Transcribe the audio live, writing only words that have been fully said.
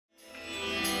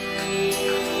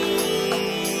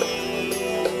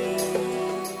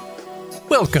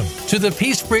Welcome to the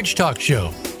Peace Bridge Talk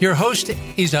Show. Your host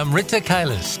is Amrita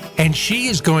Kailas, and she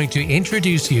is going to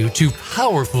introduce you to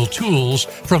powerful tools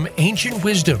from ancient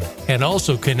wisdom and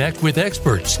also connect with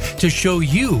experts to show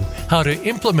you how to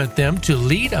implement them to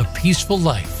lead a peaceful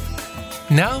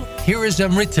life. Now, here is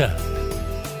Amrita.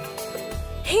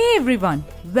 Hey everyone,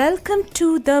 welcome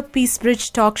to the Peace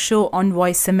Bridge Talk Show on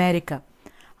Voice America.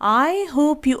 I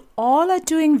hope you all are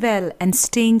doing well and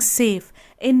staying safe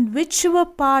in whichever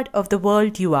part of the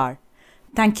world you are.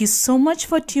 Thank you so much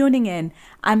for tuning in.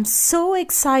 I'm so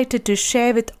excited to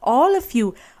share with all of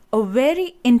you a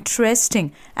very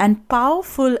interesting and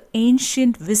powerful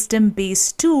ancient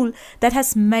wisdom-based tool that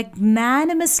has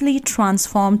magnanimously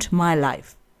transformed my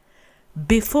life.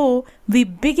 Before we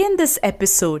begin this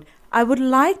episode, I would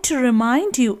like to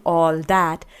remind you all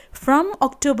that from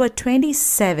October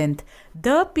 27th,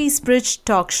 the Peace Bridge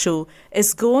Talk Show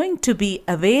is going to be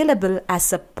available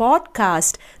as a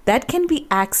podcast that can be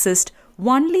accessed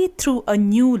only through a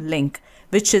new link,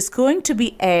 which is going to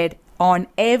be aired on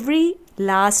every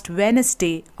last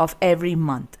Wednesday of every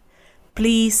month.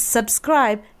 Please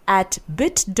subscribe at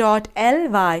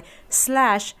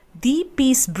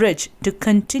bit.ly/thepeacebridge to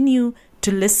continue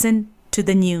to listen to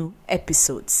the new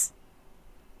episodes.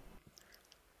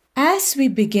 As we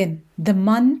begin the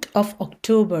month of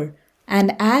October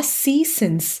and as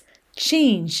seasons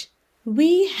change,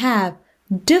 we have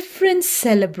different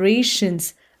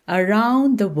celebrations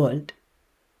around the world.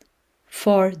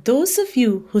 For those of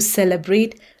you who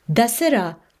celebrate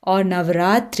Dasara or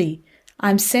Navaratri,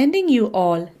 I'm sending you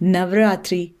all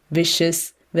Navaratri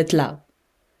wishes with love.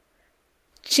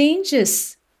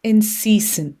 Changes in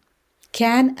season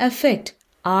can affect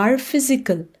our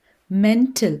physical,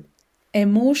 mental,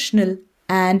 emotional,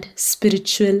 and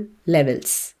spiritual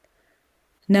levels.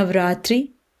 Navaratri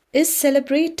is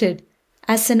celebrated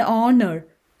as an honor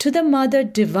to the Mother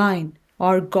Divine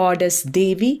or Goddess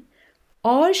Devi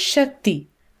or Shakti,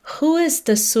 who is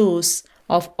the source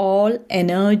of all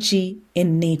energy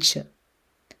in nature.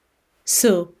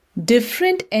 So,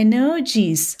 different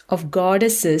energies of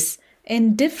goddesses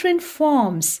in different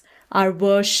forms are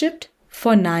worshipped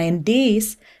for 9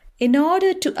 days in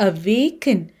order to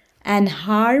awaken and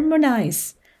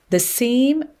harmonize the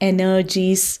same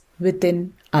energies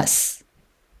within us.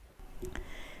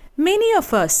 Many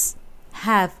of us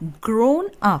have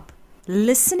grown up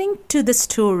listening to the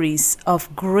stories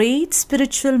of great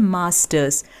spiritual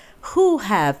masters who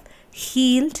have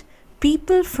healed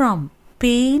people from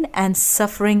pain and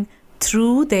suffering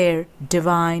through their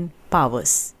divine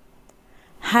powers.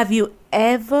 Have you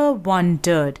ever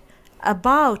wondered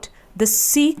about the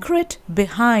secret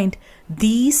behind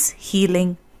these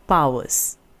healing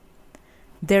powers?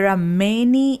 There are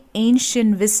many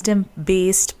ancient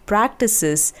wisdom-based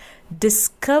practices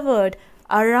discovered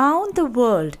around the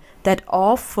world that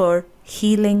offer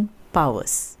healing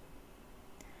powers.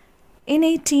 In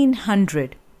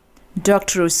 1800,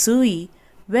 Dr. Usui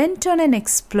went on an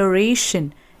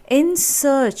exploration in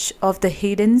search of the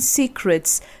hidden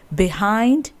secrets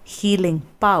behind healing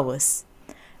powers.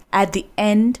 At the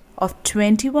end of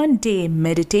 21-day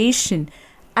meditation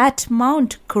at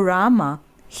Mount Kurama,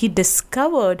 he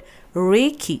discovered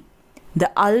Reiki,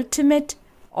 the ultimate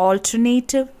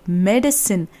alternative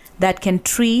medicine that can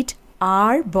treat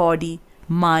our body,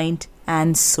 mind,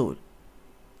 and soul.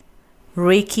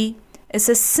 Reiki is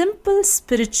a simple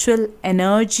spiritual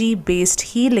energy-based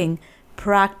healing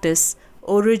practice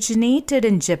originated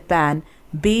in Japan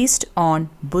based on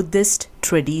Buddhist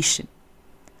tradition.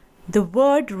 The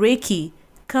word Reiki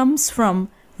comes from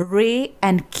Rei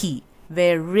and Ki,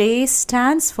 where Rei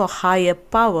stands for higher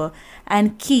power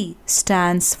and Ki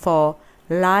stands for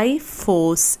life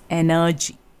force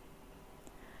energy.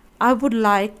 I would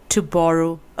like to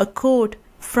borrow a quote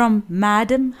from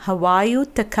Madame Hawayo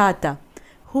Takata,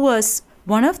 who was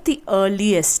one of the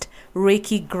earliest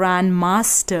Reiki Grand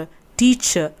Master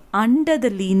teacher under the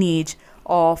lineage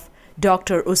of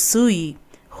Dr. Usui,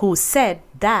 who said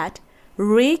that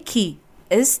Reiki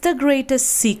is the greatest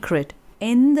secret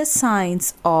in the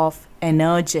science of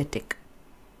energetic.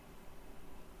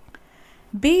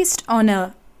 Based on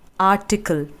an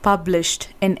article published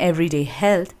in Everyday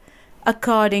Health,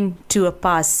 according to a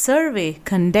past survey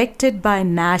conducted by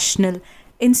National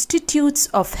Institutes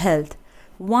of Health,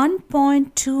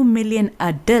 1.2 million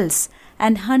adults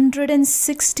and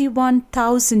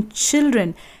 161,000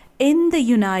 children in the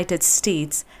United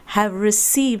States have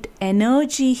received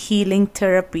energy healing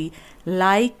therapy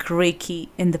like Reiki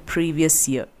in the previous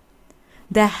year.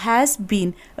 There has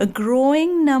been a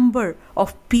growing number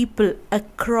of people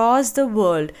across the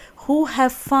world who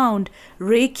have found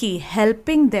Reiki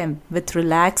helping them with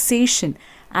relaxation,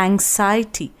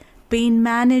 anxiety, pain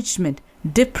management,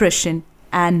 depression,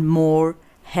 and more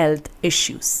health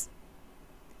issues.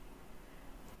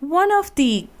 One of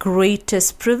the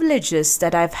greatest privileges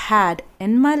that I've had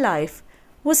in my life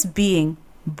was being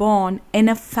born in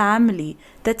a family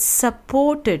that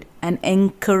supported and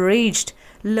encouraged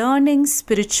learning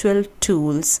spiritual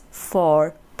tools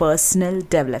for personal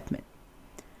development.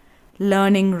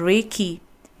 Learning Reiki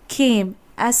came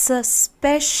as a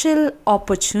special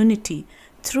opportunity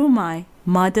through my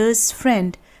mother's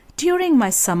friend during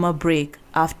my summer break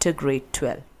after grade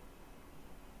 12.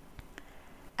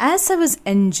 As I was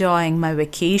enjoying my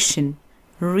vacation,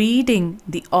 reading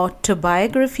the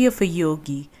autobiography of a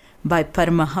yogi by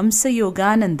Paramahamsa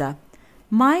Yogananda,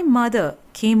 my mother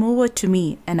came over to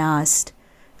me and asked,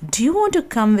 "Do you want to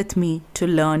come with me to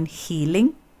learn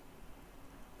healing?"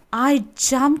 I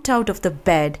jumped out of the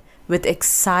bed with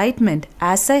excitement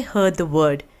as I heard the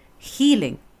word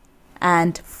healing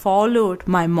and followed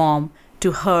my mom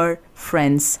to her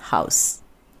friend's house.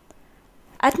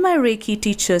 At my Reiki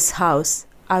teacher's house,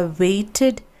 I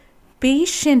waited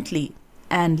patiently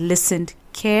and listened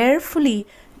carefully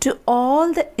to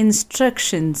all the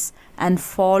instructions and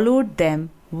followed them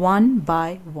one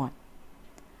by one.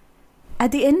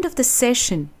 At the end of the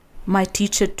session, my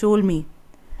teacher told me,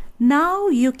 "Now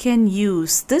you can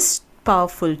use this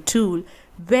powerful tool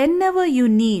whenever you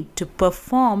need to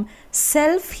perform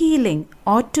self-healing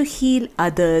or to heal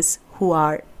others who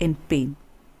are in pain."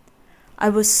 I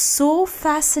was so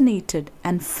fascinated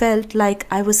and felt like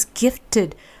I was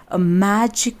gifted a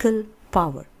magical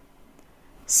power.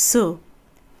 So,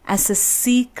 as a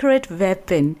secret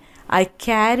weapon, I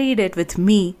carried it with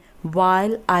me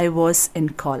while I was in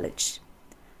college.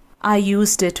 I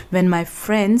used it when my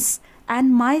friends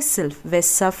and myself were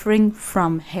suffering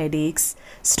from headaches,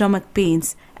 stomach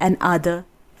pains, and other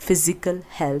physical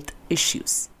health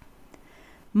issues.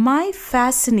 My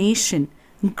fascination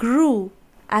grew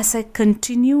as I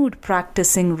continued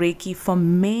practicing Reiki for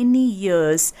many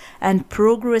years and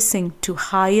progressing to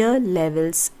higher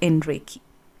levels in Reiki.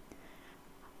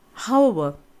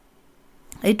 However,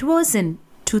 it was in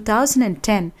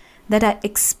 2010 that I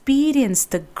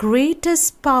experienced the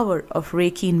greatest power of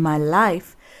Reiki in my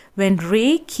life when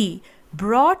Reiki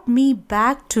brought me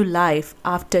back to life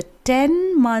after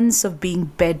 10 months of being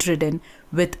bedridden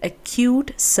with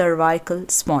acute cervical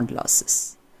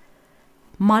spondylosis.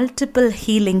 Multiple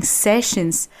healing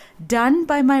sessions done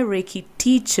by my Reiki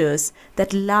teachers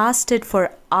that lasted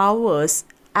for hours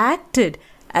acted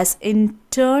as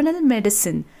internal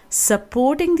medicine,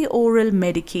 supporting the oral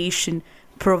medication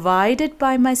provided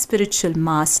by my spiritual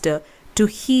master to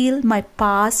heal my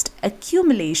past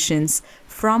accumulations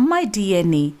from my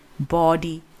DNA,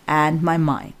 body, and my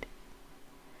mind.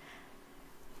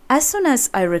 As soon as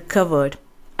I recovered,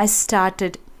 I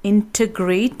started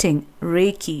integrating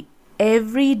Reiki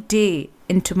every day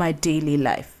into my daily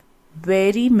life,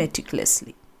 very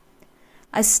meticulously.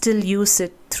 I still use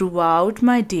it throughout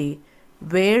my day,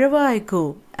 wherever I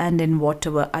go and in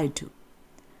whatever I do.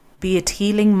 Be it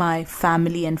healing my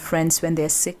family and friends when they're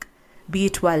sick, be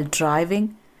it while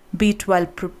driving, be it while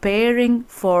preparing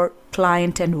for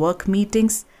client and work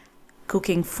meetings,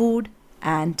 cooking food,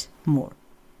 and more.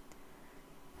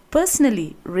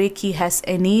 Personally, Reiki has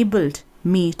enabled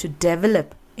me to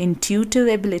develop intuitive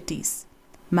abilities,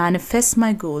 manifest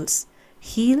my goals,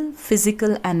 heal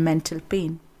physical and mental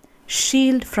pain,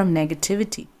 shield from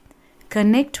negativity,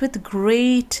 connect with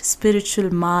great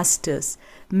spiritual masters,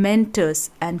 mentors,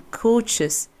 and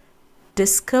coaches,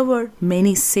 discover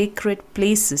many sacred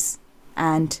places,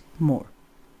 and more.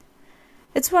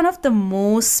 It's one of the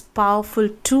most powerful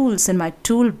tools in my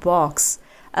toolbox,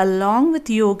 along with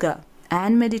yoga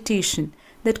and meditation,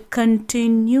 that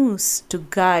continues to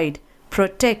guide,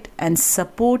 protect, and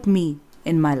support me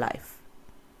in my life.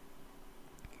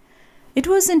 It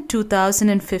was in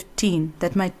 2015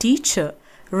 that my teacher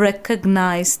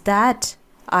recognized that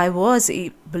I was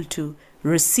able to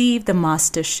receive the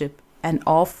mastership and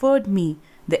offered me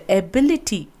the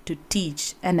ability to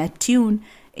teach and attune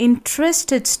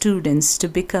interested students to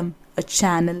become a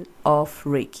channel of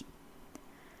Reiki.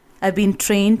 I've been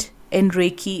trained in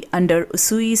Reiki under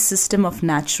Usui's system of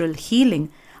natural healing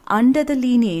under the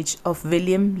lineage of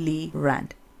William Lee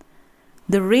Rand.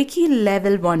 The Reiki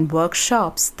Level 1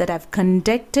 workshops that I've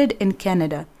conducted in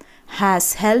Canada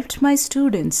has helped my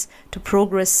students to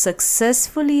progress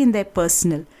successfully in their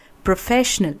personal,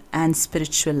 professional, and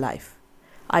spiritual life.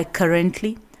 I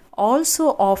currently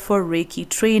also offer Reiki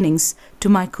trainings to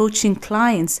my coaching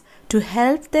clients to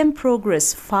help them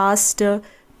progress faster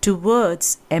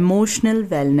towards emotional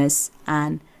wellness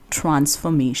and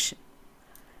transformation.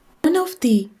 One of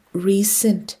the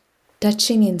recent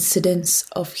touching incidents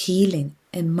of healing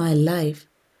in my life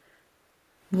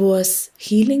was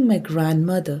healing my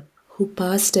grandmother who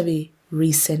passed away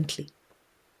recently.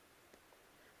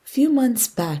 Few months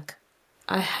back,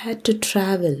 I had to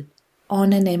travel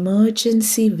on an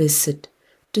emergency visit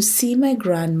to see my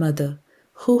grandmother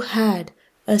who had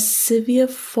a severe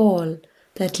fall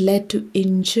that led to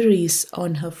injuries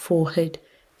on her forehead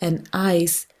and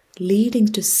eyes, leading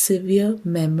to severe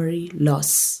memory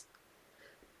loss.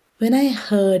 When I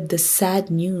heard the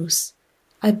sad news,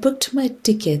 I booked my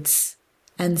tickets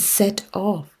and set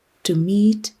off to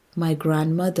meet my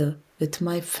grandmother with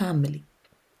my family.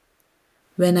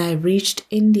 When I reached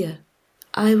India,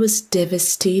 I was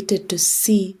devastated to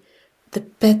see the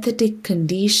pathetic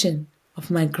condition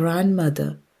of my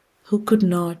grandmother who could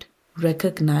not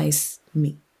recognize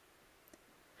me.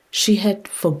 She had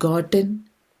forgotten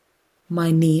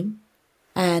my name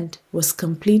and was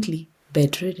completely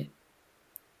bedridden.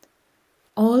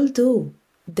 Although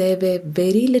there were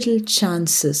very little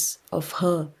chances of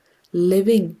her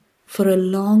living for a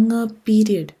longer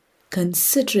period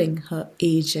considering her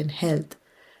age and health,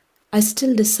 I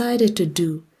still decided to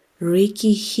do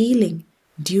Reiki healing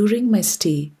during my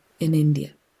stay in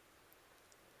India.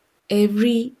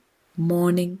 Every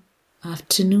morning,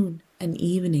 afternoon, and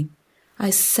evening, I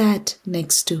sat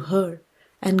next to her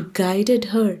and guided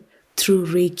her through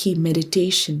Reiki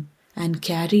meditation and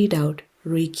carried out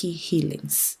Reiki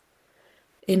healings.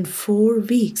 In 4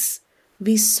 weeks,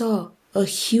 we saw a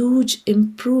huge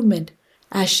improvement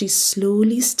as she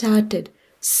slowly started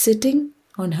sitting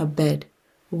on her bed,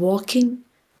 walking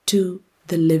to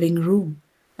the living room,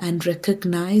 and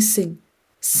recognizing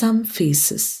some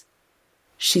faces.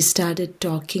 She started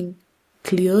talking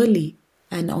clearly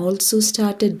and also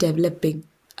started developing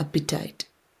appetite.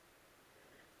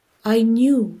 I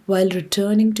knew while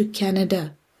returning to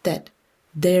Canada that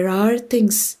there are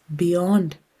things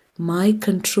beyond my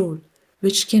control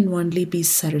which can only be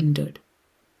surrendered.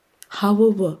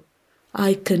 However,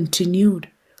 I continued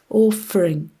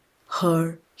offering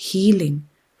her healing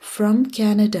from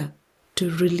Canada to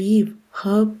relieve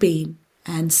her pain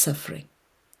and suffering.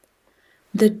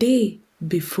 The day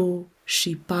before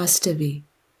she passed away,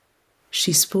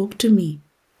 she spoke to me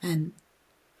and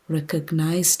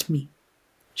recognized me.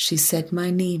 She said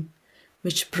my name,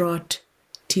 which brought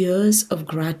tears of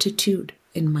gratitude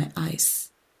in my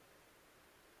eyes.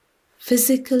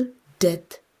 Physical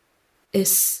death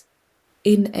is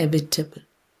inevitable,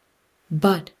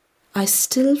 but I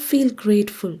still feel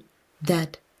grateful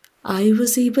that I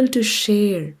was able to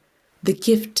share the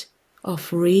gift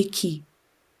of Reiki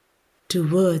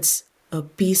towards a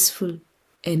peaceful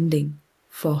ending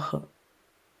for her.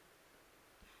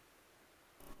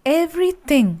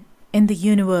 Everything in the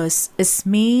universe is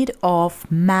made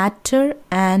of matter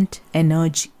and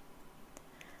energy.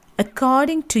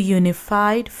 According to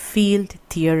Unified Field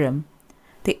Theorem,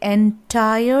 the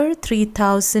entire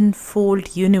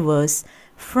 3000-fold universe,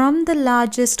 from the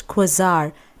largest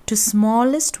quasar to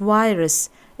smallest virus,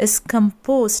 is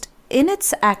composed in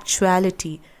its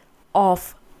actuality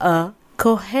of a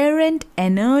coherent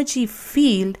energy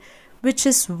field which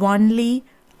is only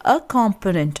a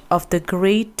component of the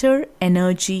greater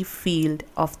energy field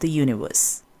of the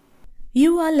universe.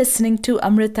 You are listening to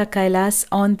Amrita Kailas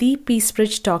on the Peace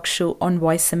Bridge Talk Show on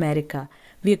Voice America.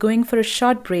 We are going for a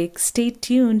short break. Stay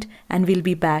tuned and we'll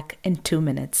be back in 2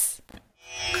 minutes.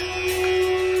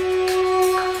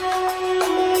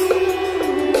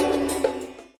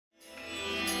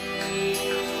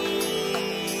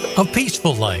 A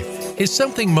peaceful life is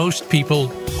something most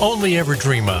people only ever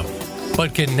dream of,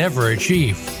 but can never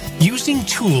achieve. Using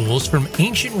tools from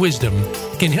ancient wisdom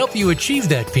can help you achieve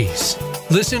that peace.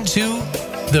 Listen to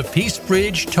the Peace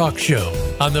Bridge Talk Show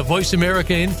on the Voice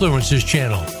America Influencers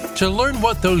channel to learn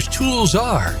what those tools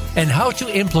are and how to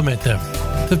implement them.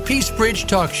 The Peace Bridge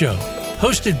Talk Show,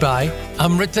 hosted by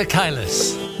Amrita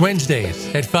Kailas, Wednesdays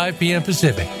at 5 p.m.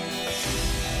 Pacific.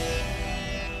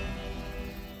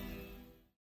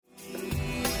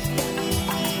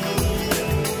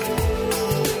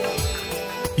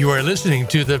 You are listening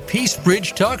to the Peace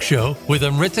Bridge Talk Show with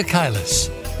Amrita Kailas.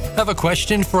 Have a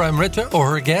question for Amrita or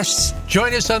her guests?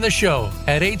 Join us on the show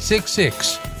at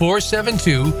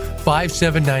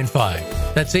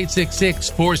 866-472-5795. That's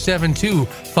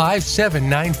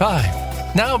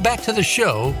 866-472-5795. Now back to the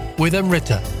show with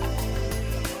Amrita.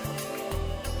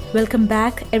 Welcome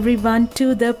back, everyone,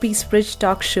 to the Peace Bridge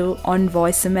Talk Show on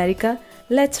Voice America.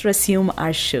 Let's resume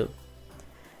our show.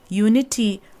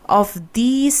 Unity of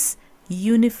these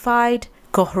unified,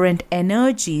 coherent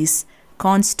energies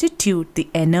constitute the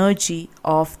energy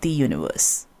of the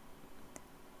universe.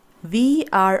 We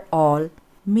are all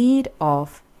made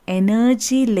of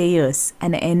energy layers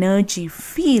and energy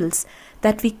fields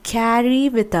that we carry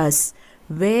with us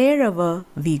wherever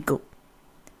we go.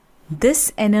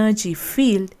 This energy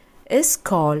field is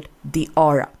called the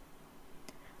aura.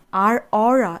 Our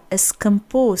aura is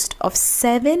composed of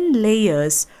 7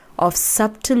 layers of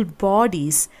subtle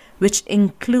bodies, which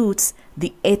includes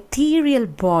the ethereal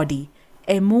body,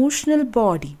 emotional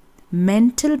body,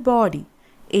 mental body,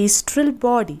 astral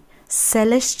body,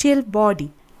 celestial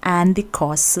body, and the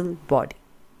causal body.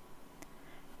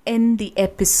 In the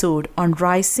episode on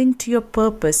Rising to Your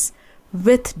Purpose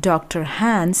with Dr.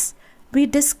 Hans, we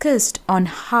discussed on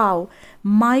how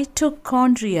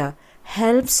mitochondria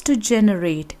helps to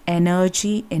generate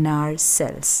energy in our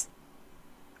cells.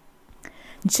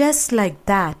 Just like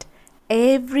that,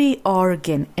 every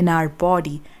organ in our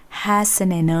body has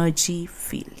an energy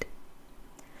field.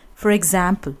 For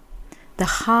example, the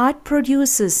heart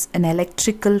produces an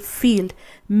electrical field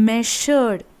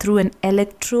measured through an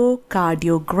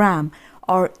electrocardiogram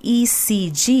or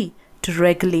ECG to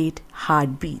regulate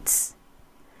heartbeats.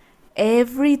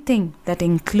 Everything that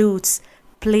includes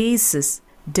places,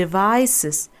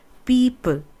 devices,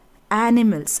 people,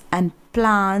 animals, and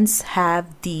plants have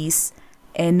these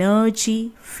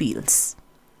energy fields.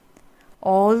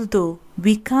 Although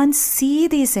we can't see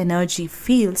these energy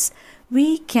fields,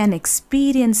 we can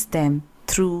experience them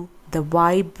through the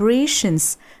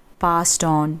vibrations passed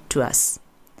on to us.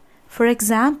 For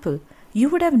example, you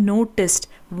would have noticed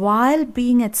while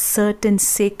being at certain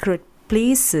sacred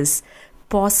places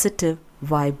positive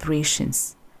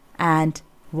vibrations, and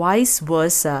vice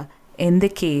versa in the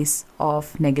case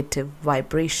of negative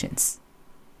vibrations.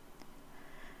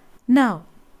 Now,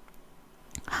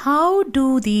 how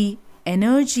do the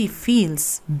energy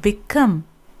fields become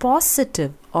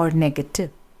positive or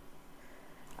negative?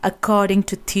 According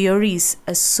to theories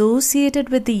associated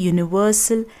with the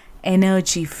universal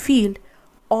energy field,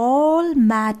 all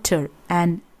matter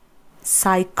and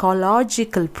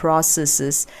psychological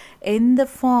processes in the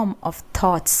form of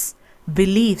thoughts,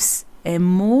 beliefs,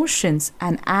 emotions,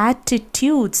 and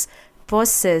attitudes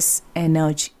possess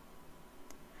energy.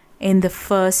 In the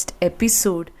first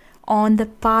episode on the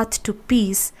path to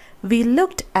peace, we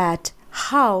looked at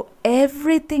how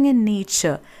everything in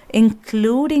nature,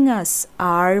 including us,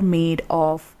 are made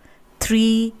of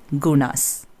 3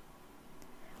 gunas.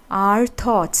 Our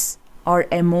thoughts or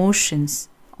emotions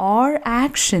or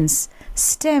actions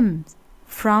stem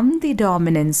from the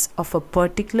dominance of a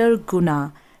particular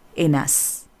guna in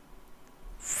us.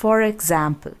 For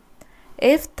example,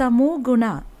 if Tamo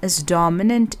guna is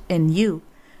dominant in you,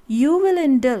 you will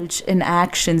indulge in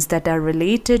actions that are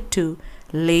related to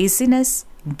laziness,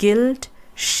 guilt,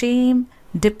 shame,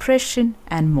 depression,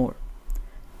 and more.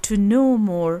 To know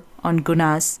more on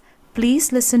gunas,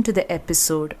 please listen to the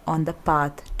episode on the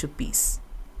path to peace.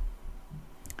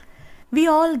 We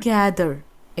all gather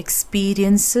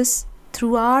experiences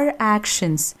through our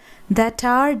actions that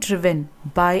are driven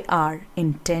by our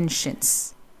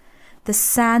intentions. The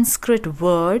Sanskrit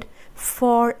word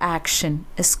for action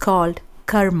is called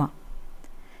karma.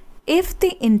 If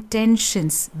the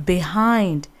intentions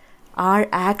behind our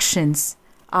actions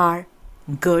are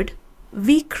good,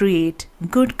 we create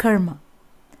good karma.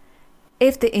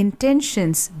 If the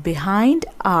intentions behind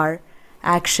our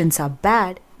actions are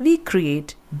bad, we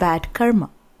create bad karma.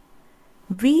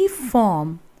 We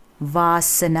form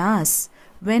vasanas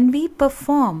when we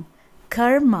perform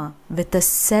karma with a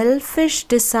selfish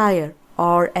desire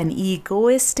or an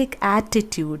egoistic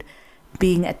attitude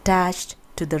being attached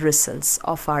to the results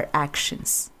of our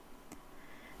actions.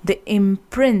 The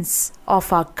imprints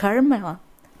of our karma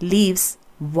leaves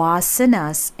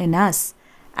vasanas in us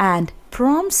and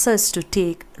prompts us to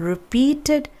take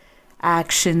repeated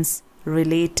actions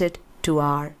related to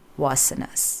our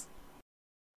vasanas.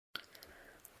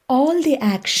 All the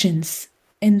actions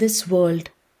in this world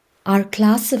are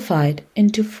classified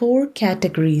into 4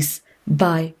 categories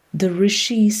by the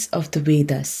rishis of the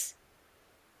Vedas.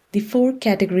 The 4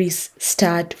 categories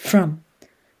start from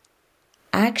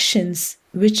actions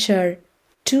which are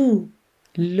too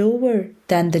lower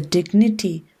than the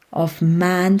dignity of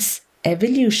man's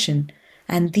evolution,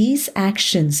 and these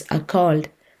actions are called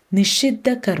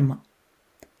nishiddha karma.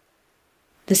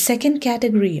 The second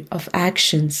category of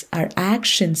actions are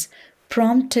actions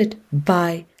prompted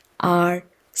by our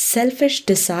selfish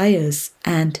desires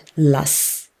and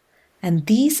lusts, and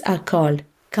these are called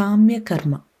kamya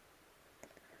karma.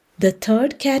 The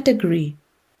third category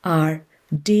are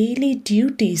daily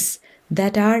duties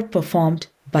that are performed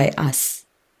by us.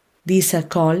 These are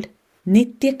called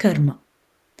nitya karma.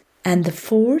 And the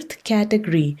fourth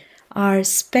category are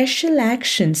special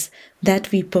actions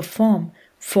that we perform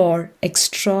for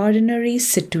extraordinary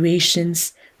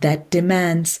situations that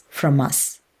demands from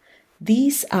us.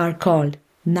 These are called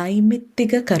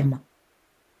Naimittika Karma.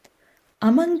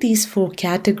 Among these four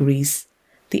categories,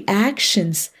 the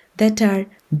actions that are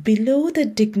below the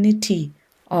dignity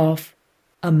of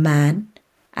a man,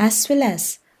 as well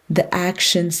as the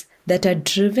actions that are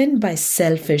driven by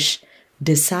selfish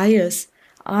desires,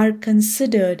 are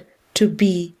considered to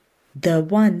be the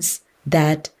ones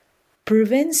that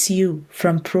prevents you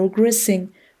from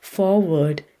progressing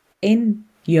forward in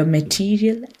your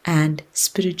material and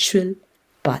spiritual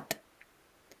path.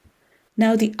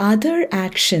 Now, the other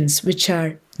actions, which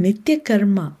are Nitya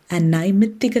Karma and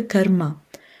Naimittika Karma,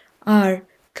 are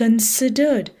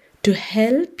considered to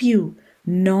help you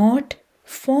not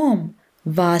form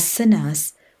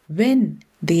vasanas when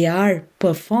they are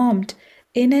performed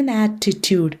in an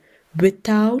attitude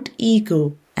without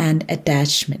ego and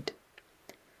attachment.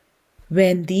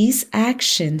 When these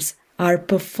actions are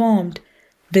performed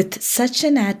with such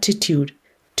an attitude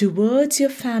towards your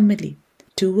family,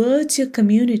 towards your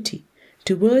community,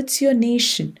 towards your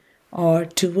nation, or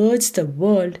towards the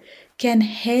world, can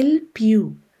help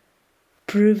you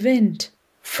prevent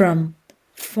from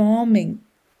forming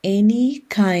any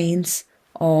kinds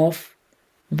of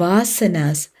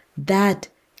vasanas that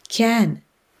can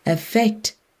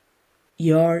affect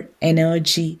your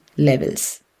energy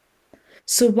levels.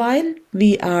 So while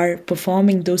we are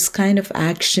performing those kind of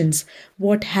actions,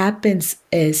 what happens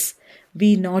is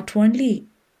we not only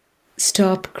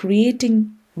stop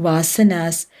creating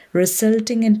vasanas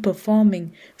resulting in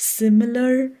performing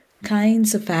similar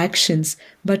kinds of actions,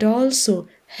 but also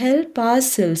help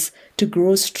ourselves to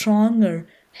grow stronger,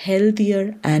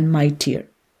 healthier, and mightier.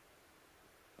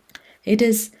 It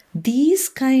is these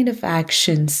kind of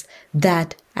actions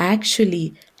that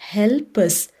actually help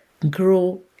us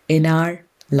grow in our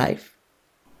life.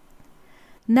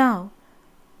 Now,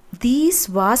 these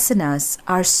vasanas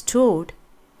are stored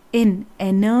in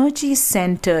energy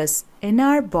centers in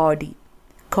our body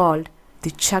called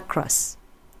the chakras.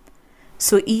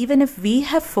 So even if we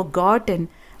have forgotten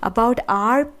about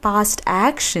our past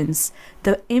actions,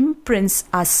 the imprints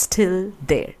are still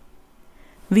there.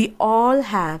 We all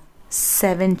have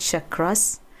 7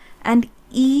 chakras, and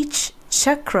each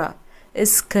chakra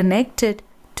is connected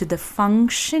to the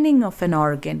functioning of an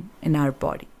organ in our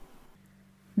body.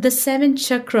 The 7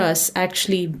 chakras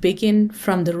actually begin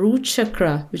from the root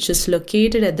chakra, which is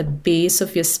located at the base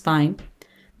of your spine.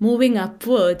 Moving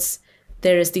upwards,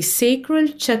 there is the sacral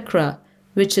chakra,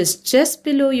 which is just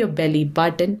below your belly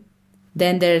button.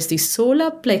 Then there is the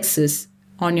solar plexus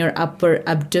on your upper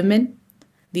abdomen,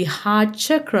 the heart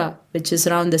chakra, which is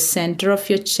around the center of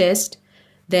your chest.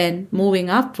 Then moving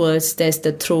upwards, there's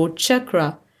the throat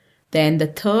chakra. Then the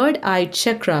third eye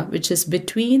chakra, which is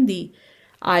between the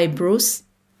eyebrows,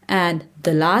 and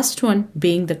the last one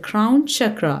being the crown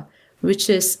chakra, which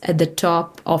is at the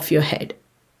top of your head.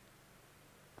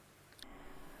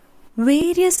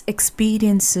 Various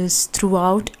experiences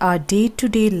throughout our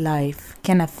day-to-day life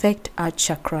can affect our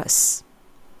chakras.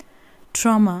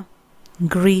 Trauma,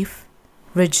 grief,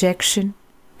 rejection,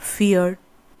 fear,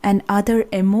 and other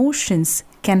emotions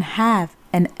can have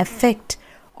an effect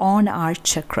on our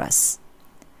chakras.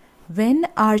 When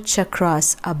our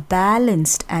chakras are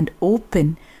balanced and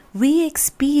open, we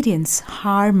experience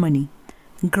harmony,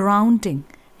 grounding,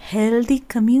 healthy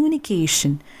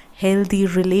communication, healthy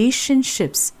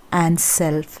relationships, and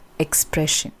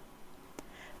self-expression.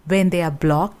 When they are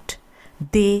blocked,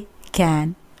 they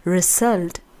can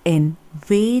result in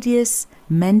various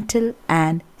mental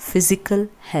and physical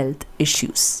health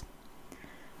issues.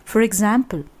 For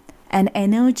example, an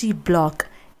energy block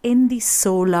in the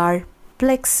solar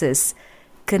plexus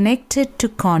connected to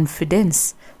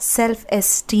confidence,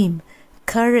 self-esteem,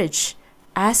 courage,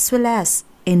 as well as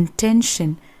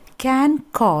intention can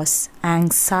cause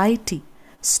anxiety,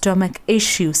 stomach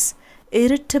issues,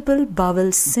 irritable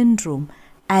bowel syndrome,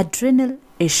 adrenal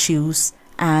issues,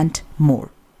 and more.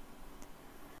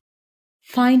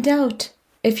 Find out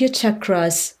if your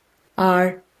chakras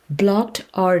are blocked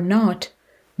or not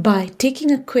by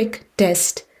taking a quick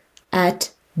test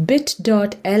at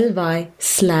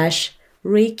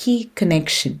bit.ly/Reiki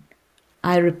connection.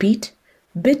 I repeat,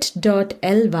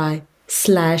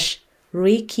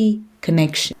 bit.ly/Reiki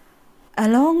connection.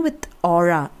 Along with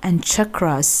aura and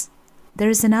chakras, there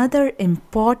is another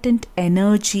important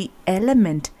energy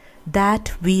element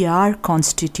that we are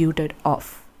constituted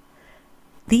of.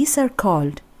 These are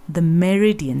called the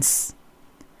meridians.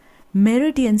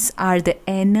 Meridians are the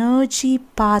energy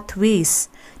pathways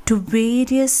to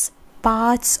various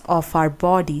parts of our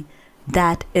body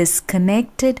that is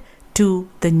connected to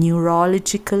the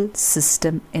neurological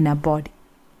system in our body.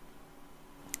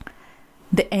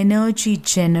 The energy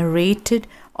generated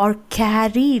or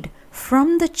carried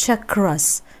from the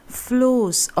chakras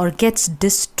flows or gets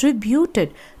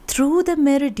distributed through the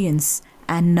meridians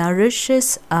and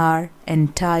nourishes our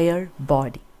entire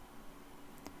body.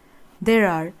 There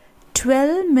are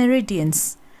 12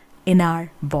 meridians in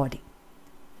our body.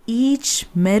 Each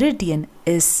meridian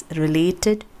is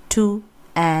related to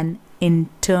an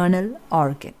internal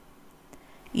organ.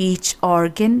 Each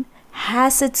organ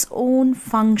has its own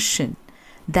function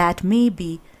that may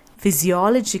be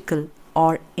physiological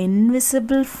or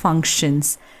invisible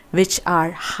functions which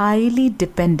are highly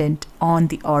dependent on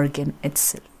the organ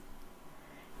itself.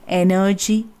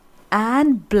 Energy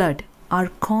and blood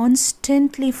are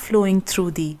constantly flowing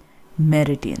through the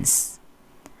meridians.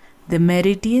 The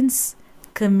meridians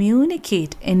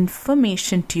communicate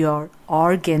information to your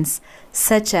organs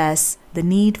such as the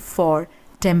need for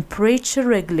temperature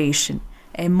regulation,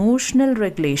 emotional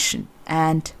regulation,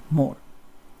 and more.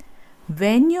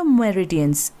 When your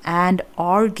meridians and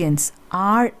organs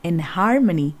are in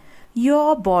harmony,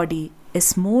 your body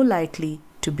is more likely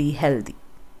to be healthy.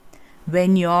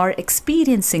 When you are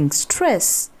experiencing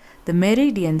stress, the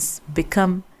meridians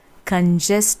become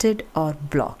congested or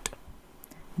blocked.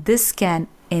 This can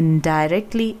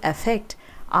indirectly affect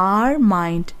our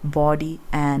mind, body,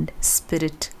 and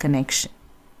spirit connection.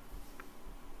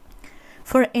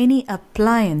 For any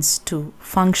appliance to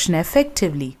function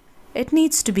effectively, it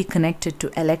needs to be connected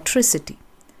to electricity.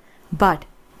 But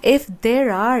if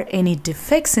there are any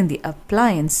defects in the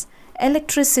appliance,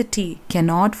 electricity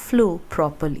cannot flow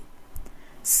properly.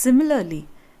 Similarly,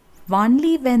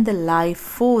 only when the life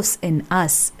force in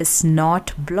us is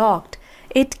not blocked,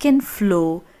 it can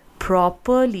flow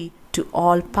properly to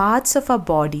all parts of our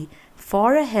body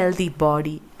for a healthy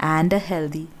body and a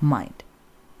healthy mind.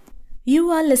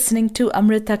 You are listening to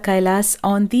Amrita Kailas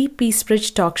on the Peace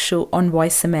Bridge Talk Show on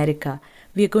Voice America.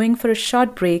 We are going for a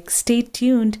short break. Stay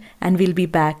tuned and we'll be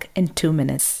back in 2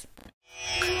 minutes.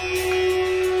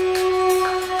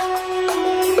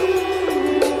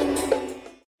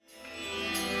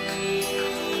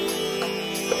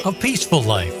 A peaceful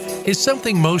life is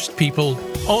something most people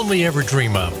only ever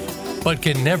dream of, but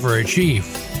can never achieve.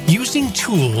 Using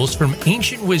tools from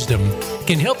ancient wisdom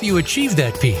can help you achieve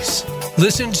that peace.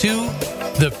 Listen to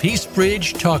the Peace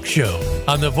Bridge Talk Show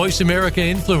on the Voice America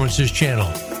Influencers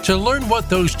channel to learn what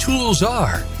those tools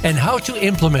are and how to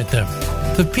implement them.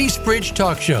 The Peace Bridge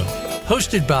Talk Show,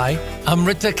 hosted by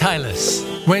Amrita Kailas,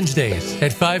 Wednesdays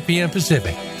at 5 p.m.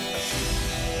 Pacific.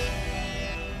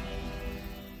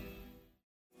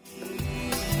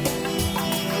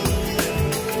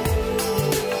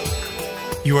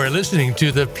 You are listening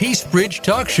to the Peace Bridge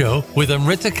Talk Show with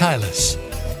Amrita Kailas.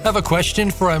 Have a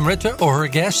question for Amrita or her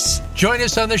guests? Join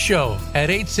us on the show at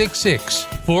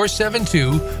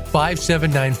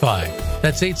 866-472-5795.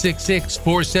 That's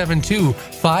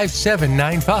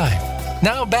 866-472-5795.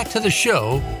 Now back to the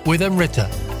show with Amrita.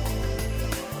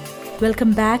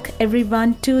 Welcome back,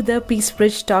 everyone, to the Peace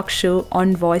Bridge Talk Show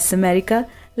on Voice America.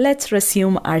 Let's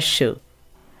resume our show.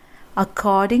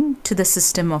 According to the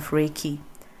system of Reiki,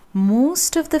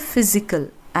 most of the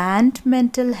physical and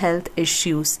mental health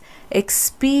issues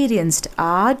experienced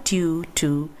are due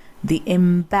to the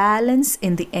imbalance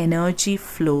in the energy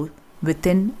flow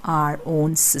within our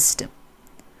own system.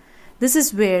 This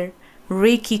is where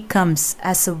Reiki comes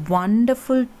as a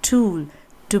wonderful tool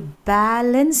to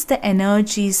balance the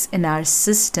energies in our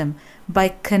system by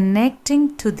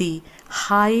connecting to the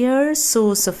higher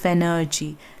source of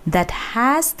energy that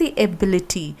has the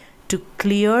ability to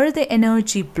clear the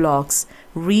energy blocks,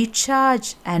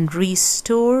 recharge and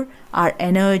restore our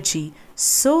energy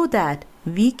so that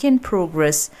we can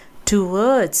progress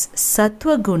towards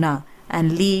Sattva Guna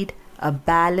and lead a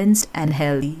balanced and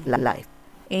healthy life.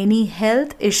 Any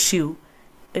health issue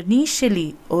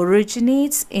initially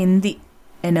originates in the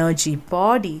energy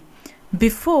body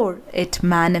before it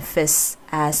manifests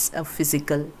as a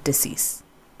physical disease.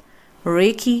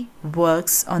 Reiki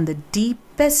works on the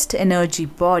deepest energy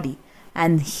body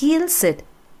and heals it,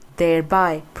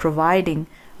 thereby providing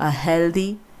a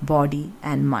healthy body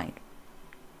and mind.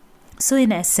 So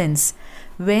in essence,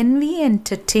 when we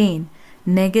entertain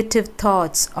negative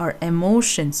thoughts or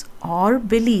emotions or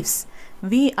beliefs,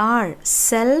 we are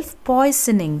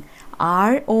self-poisoning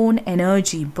our own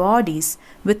energy bodies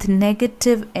with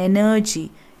negative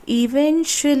energy,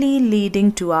 eventually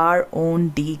leading to our own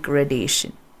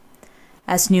degradation.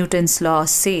 As Newton's law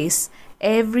says,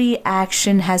 every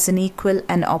action has an equal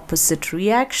and opposite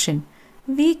reaction.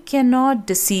 We cannot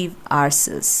deceive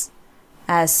ourselves.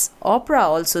 As Oprah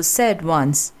also said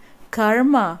once,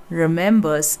 karma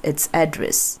remembers its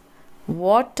address.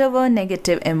 Whatever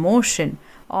negative emotion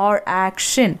or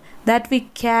action that we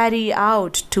carry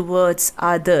out towards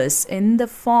others in the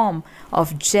form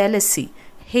of jealousy,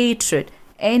 hatred,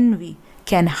 envy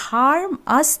can harm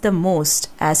us the most,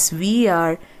 as we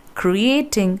are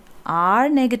creating our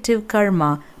negative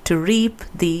karma to reap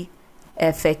the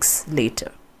effects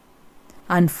later.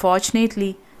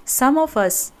 Unfortunately, some of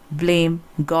us blame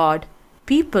God,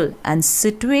 people, and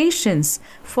situations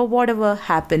for whatever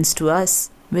happens to us,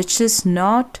 which is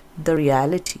not the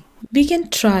reality. We can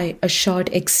try a short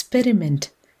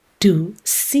experiment to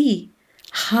see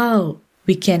how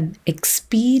we can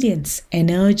experience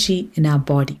energy in our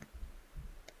body.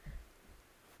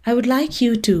 I would like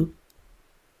you to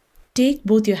take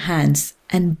both your hands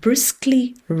and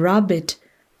briskly rub it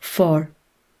for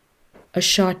a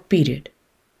short period.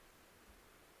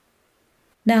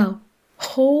 Now,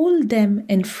 hold them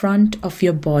in front of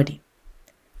your body,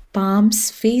 palms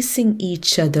facing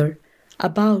each other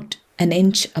about an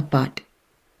inch apart.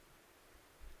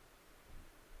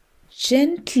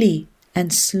 Gently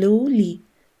and slowly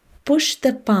push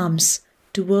the palms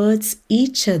towards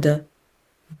each other,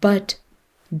 but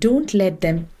don't let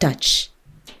them touch.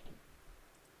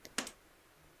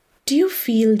 Do you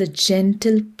feel the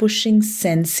gentle pushing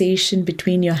sensation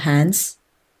between your hands?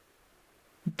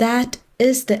 That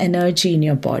is the energy in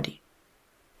your body.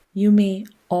 You may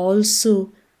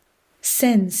also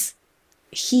sense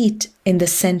heat in the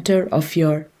center of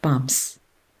your palms.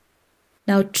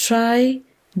 Now try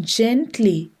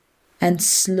gently and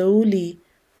slowly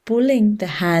pulling the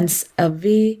hands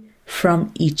away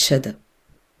from each other.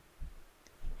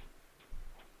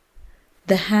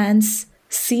 The hands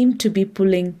seem to be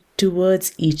pulling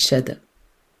towards each other.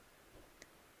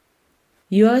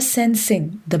 You are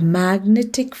sensing the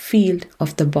magnetic field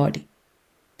of the body.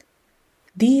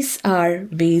 These are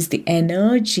ways the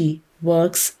energy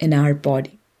works in our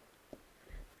body.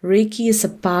 Reiki is a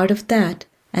part of that,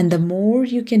 and the more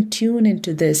you can tune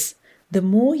into this, the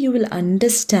more you will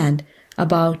understand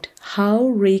about how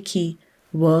Reiki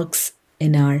works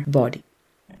in our body.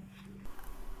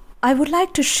 I would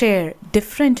like to share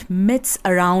different myths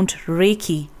around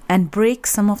Reiki and break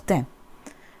some of them.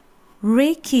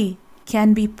 Reiki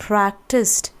can be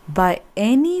practiced by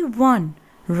anyone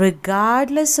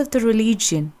regardless of the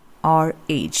religion or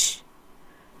age.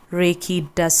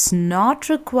 Reiki does not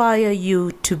require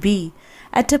you to be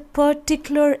at a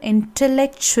particular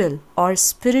intellectual or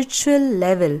spiritual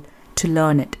level to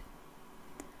learn it.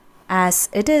 As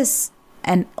it is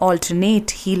an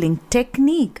alternate healing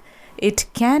technique, it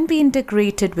can be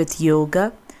integrated with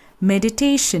yoga,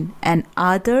 meditation, and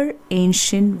other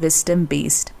ancient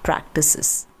wisdom-based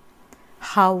practices.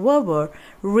 However,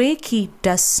 Reiki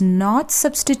does not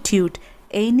substitute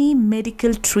any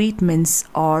medical treatments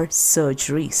or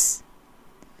surgeries.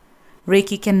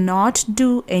 Reiki cannot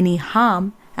do any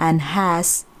harm and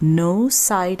has no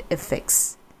side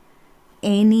effects.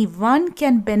 Anyone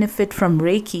can benefit from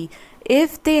Reiki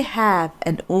if they have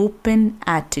an open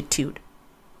attitude.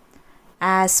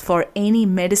 As for any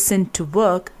medicine to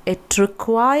work, it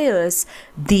requires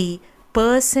the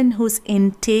person who's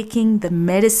intaking the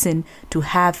medicine to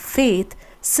have faith.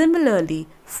 Similarly,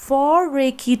 for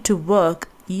Reiki to work,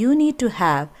 you need to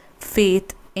have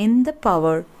faith in the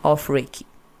power of Reiki.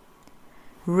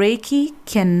 Reiki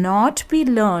cannot be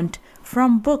learnt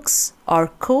from books or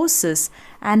courses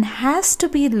and has to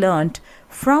be learnt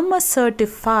from a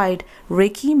certified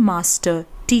Reiki master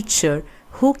teacher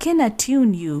who can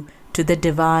attune you to the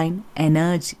divine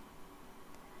energy.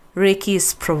 Reiki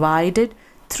is provided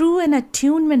through an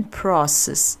attunement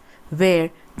process where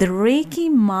the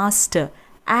Reiki master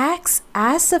acts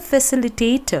as a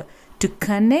facilitator to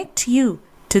connect you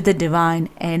to the divine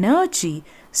energy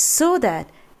so that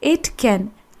it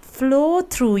can flow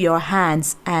through your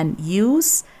hands and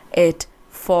use it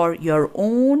for your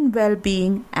own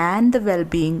well-being and the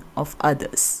well-being of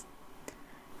others.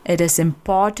 It is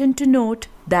important to note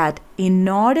that in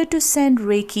order to send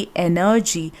Reiki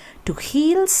energy to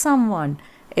heal someone,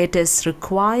 it is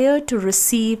required to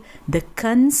receive the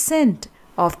consent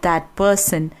of that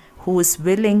person who is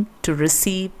willing to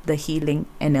receive the healing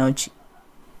energy.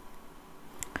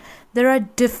 There are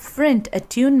different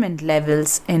attunement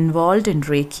levels involved in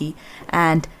Reiki,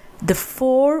 and the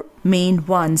 4 main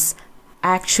ones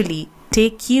actually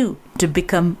take you to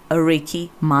become a Reiki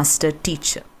master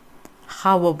teacher.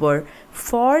 However,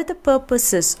 for the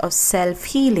purposes of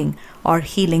self-healing or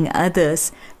healing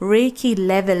others, Reiki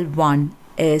level 1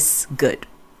 is good.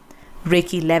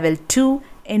 Reiki level 2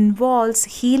 involves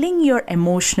healing your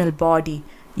emotional body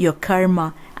your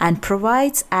karma, and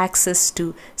provides access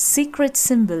to secret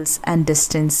symbols and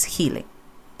distance healing.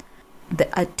 The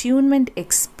attunement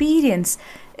experience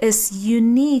is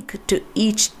unique to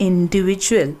each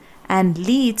individual and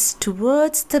leads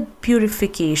towards the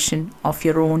purification of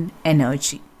your own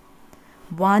energy.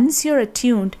 Once you're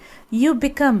attuned, you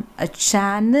become a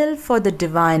channel for the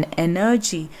divine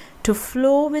energy to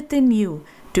flow within you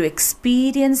to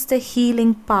experience the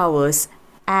healing powers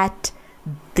at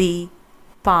the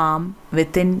palm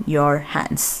within your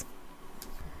hands.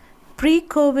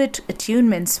 Pre-COVID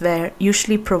attunements were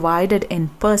usually provided in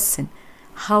person.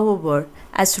 However,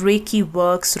 as Reiki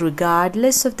works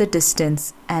regardless of the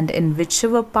distance and in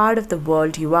whichever part of the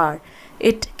world you are,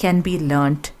 it can be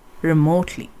learnt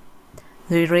remotely.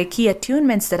 The Reiki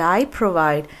attunements that I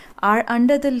provide are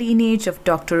under the lineage of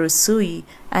Dr. Usui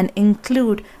and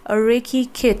include a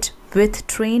Reiki kit with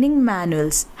training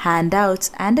manuals,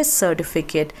 handouts, and a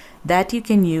certificate that you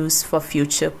can use for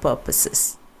future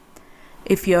purposes.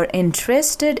 If you're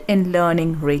interested in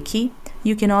learning Reiki,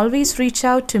 you can always reach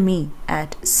out to me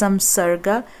at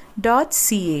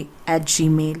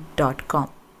samsarga.ca@gmail.com.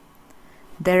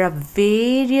 There are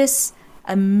various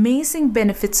amazing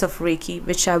benefits of Reiki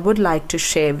which I would like to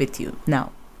share with you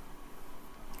now.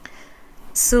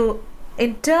 So,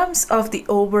 in terms of the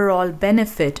overall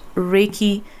benefit,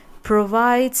 Reiki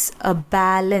provides a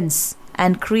balance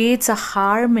and creates a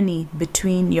harmony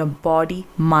between your body,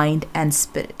 mind, and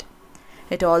spirit.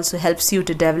 It also helps you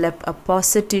to develop a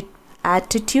positive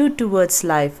attitude towards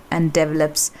life and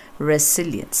develops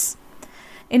resilience.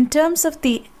 In terms of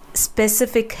the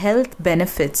specific health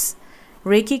benefits,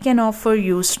 Reiki can offer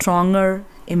you stronger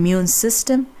immune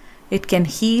system. It can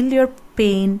heal your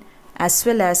pain as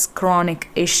well as chronic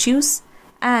issues,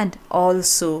 and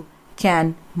also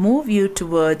can move you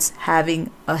towards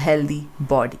having a healthy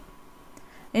body.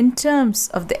 In terms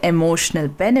of the emotional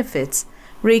benefits,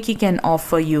 Reiki can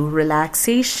offer you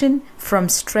relaxation from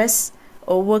stress,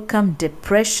 overcome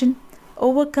depression,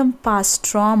 overcome past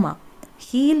trauma,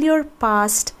 heal your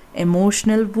past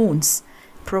emotional wounds,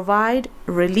 provide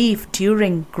relief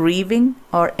during grieving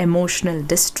or emotional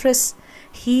distress,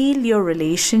 heal your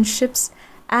relationships,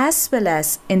 as well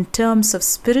as in terms of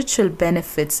spiritual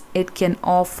benefits, it can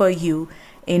offer you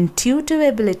intuitive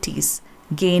abilities,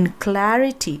 gain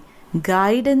clarity,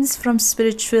 guidance from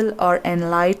spiritual or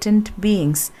enlightened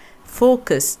beings,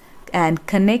 focus, and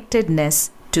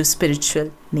connectedness to spiritual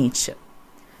nature.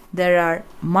 There are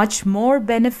much more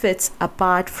benefits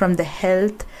apart from the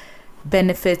health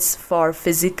benefits for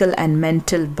physical and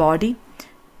mental body.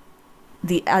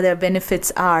 The other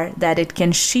benefits are that it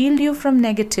can shield you from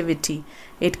negativity.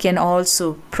 It can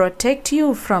also protect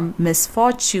you from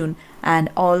misfortune and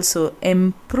also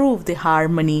improve the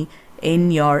harmony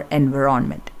in your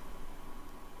environment.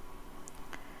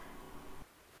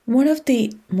 One of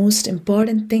the most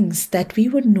important things that we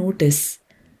would notice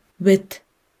with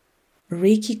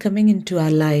Reiki coming into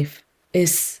our life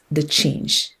is the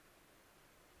change.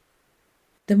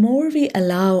 The more we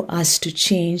allow us to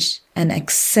change and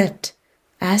accept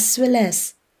as well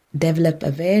as develop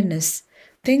awareness,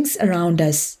 things around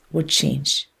us would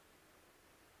change.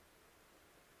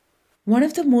 One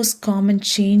of the most common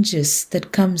changes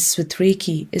that comes with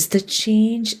Reiki is the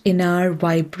change in our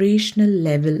vibrational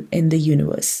level in the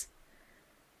universe.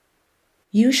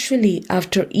 Usually,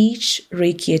 after each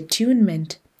Reiki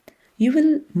attunement, you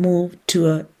will move to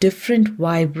a different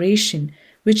vibration,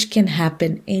 which can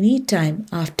happen anytime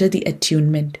after the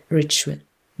attunement ritual.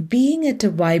 Being at a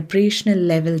vibrational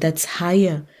level that's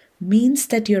higher means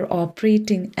that you're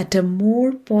operating at a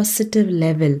more positive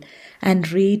level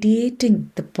and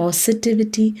radiating the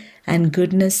positivity and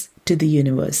goodness to the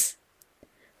universe.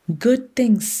 Good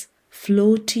things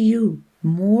flow to you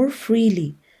more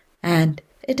freely, and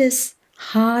it is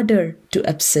harder to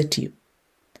upset you.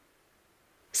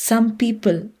 Some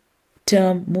people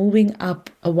term moving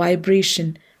up a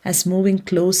vibration as moving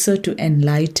closer to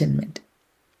enlightenment.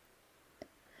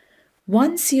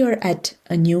 Once you're at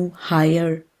a new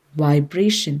higher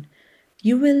vibration,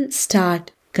 you will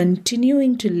start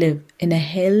continuing to live in a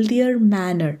healthier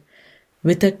manner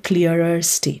with a clearer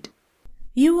state.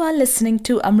 You are listening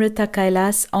to Amrita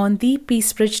Kailas on the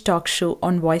Peace Bridge Talk Show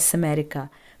on Voice America.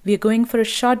 We are going for a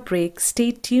short break.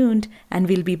 Stay tuned and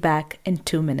we'll be back in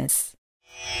 2 minutes.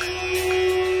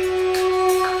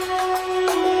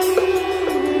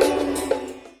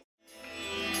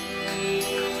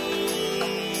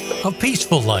 A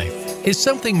peaceful life is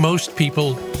something most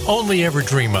people only ever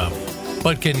dream of,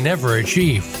 but can never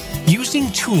achieve.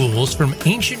 Using tools from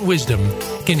ancient wisdom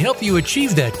can help you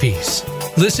achieve that peace.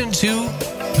 Listen to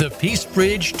the Peace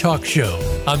Bridge Talk Show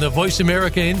on the Voice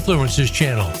America Influencers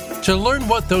channel. to learn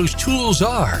what those tools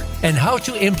are and how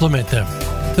to implement them.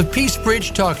 The Peace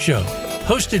Bridge Talk Show,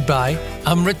 hosted by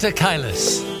Amrita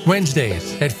Kailas,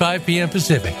 Wednesdays at 5 p.m.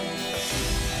 Pacific.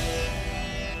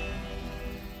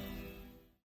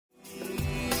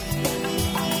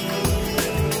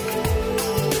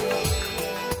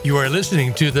 You are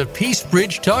listening to the Peace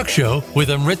Bridge Talk Show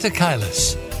with Amrita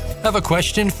Kailas. Have a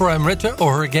question for Amrita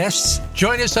or her guests?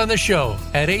 Join us on the show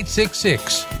at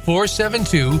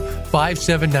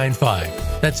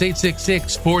 866-472-5795. That's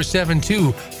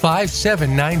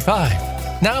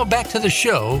 866-472-5795. Now back to the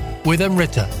show with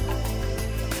Amrita.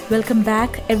 Welcome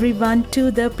back, everyone, to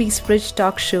the Peace Bridge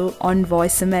Talk Show on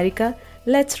Voice America.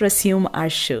 Let's resume our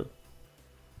show.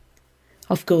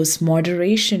 Of course,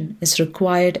 moderation is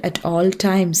required at all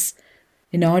times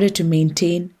in order to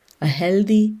maintain a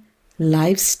healthy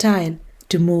lifestyle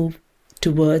to move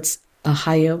towards a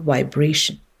higher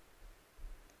vibration.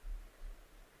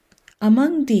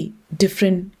 Among the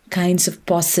different kinds of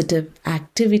positive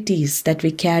activities that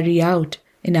we carry out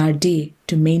in our day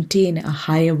to maintain a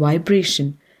higher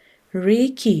vibration,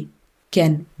 Reiki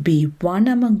can be one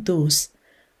among those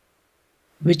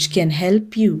which can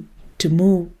help you to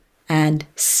move and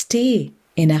stay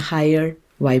in a higher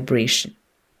vibration.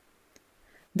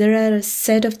 There are a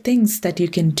set of things that you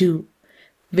can do,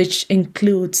 which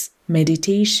includes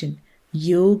meditation,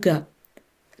 yoga,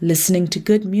 listening to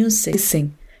good music,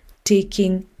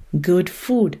 taking good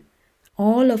food.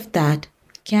 All of that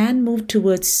can move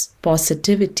towards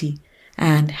positivity,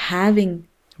 and having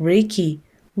Reiki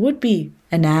would be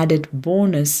an added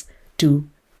bonus to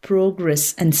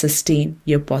progress and sustain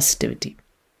your positivity.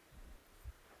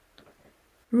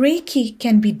 Reiki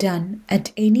can be done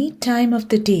at any time of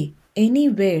the day,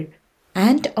 anywhere,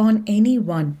 and on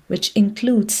anyone, which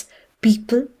includes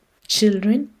people,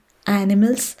 children,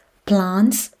 animals,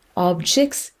 plants,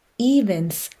 objects,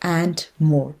 events, and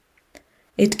more.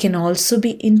 It can also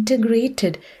be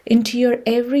integrated into your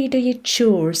everyday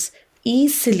chores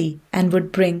easily and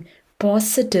would bring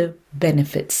positive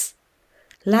benefits.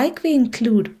 Like we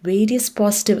include various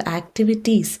positive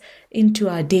activities into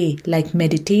our day like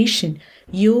meditation,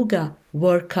 yoga,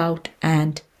 workout,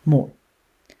 and more.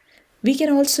 We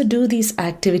can also do these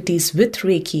activities with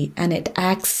Reiki, and it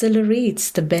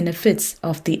accelerates the benefits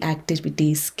of the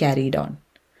activities carried on.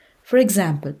 For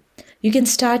example, you can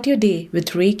start your day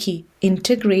with Reiki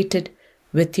integrated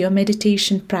with your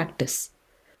meditation practice.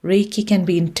 Reiki can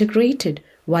be integrated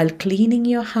while cleaning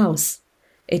your house.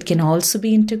 It can also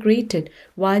be integrated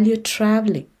while you're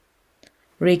traveling.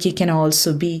 Reiki can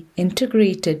also be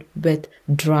integrated with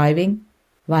driving,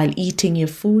 while eating your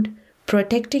food,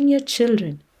 protecting your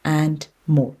children, and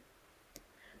more.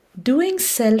 Doing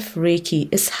self-Reiki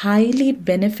is highly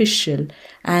beneficial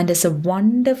and is a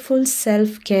wonderful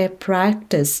self-care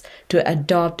practice to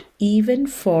adopt even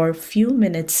for a few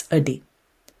minutes a day.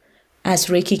 As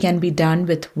Reiki can be done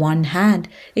with one hand,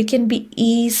 it can be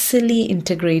easily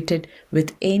integrated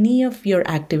with any of your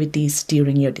activities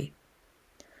during your day.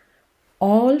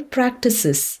 All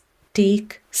practices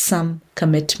take some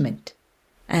commitment,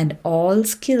 and all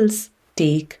skills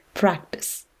take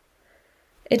practice.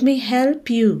 It may help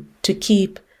you to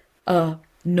keep a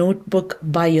notebook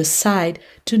by your side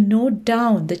to note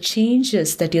down the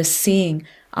changes that you're seeing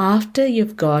after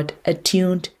you've got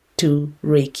attuned to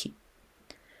Reiki.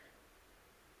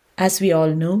 As we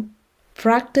all know,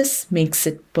 practice makes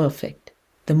it perfect.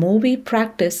 The more we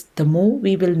practice, the more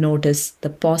we will notice the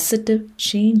positive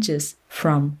changes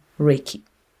from Reiki.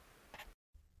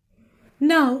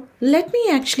 Now, let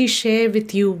me actually share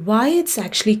with you why it's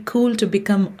actually cool to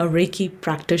become a Reiki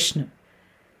practitioner.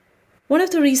 One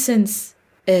of the reasons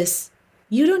is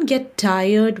you don't get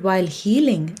tired while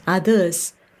healing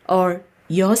others or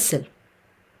yourself.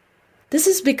 This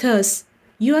is because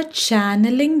you are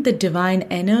channeling the divine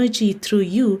energy through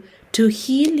you to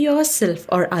heal yourself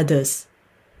or others.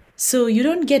 So you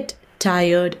don't get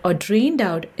tired or drained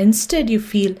out. Instead, you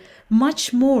feel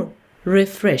much more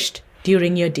refreshed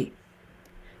during your day.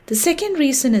 The second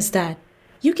reason is that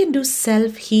you can do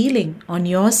self-healing on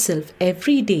yourself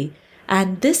every day,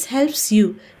 and this helps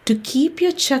you to keep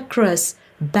your chakras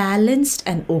balanced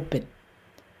and open.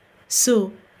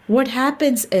 So what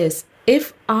happens is,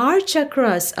 if our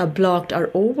chakras are blocked or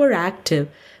overactive,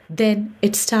 then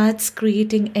it starts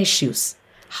creating issues.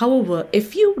 However,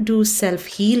 if you do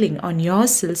self-healing on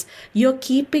yourselves, you're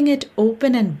keeping it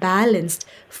open and balanced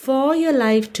for your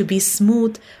life to be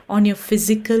smooth on your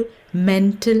physical,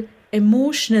 mental,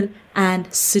 emotional, and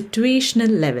situational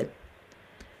level.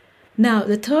 Now,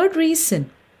 the third reason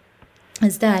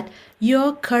is that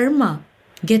your karma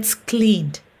gets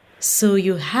cleaned, so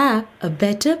you have a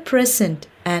better present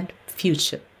and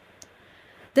future.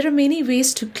 There are many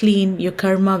ways to clean your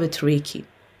karma with Reiki.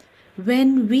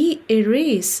 When we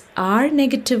erase our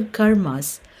negative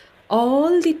karmas,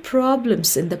 all the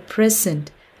problems in the present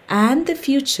and the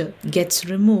future gets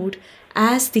removed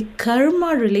as the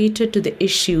karma related to the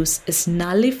issues is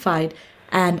nullified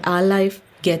and our life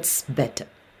gets better.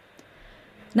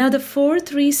 Now, the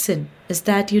fourth reason is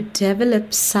that you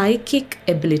develop psychic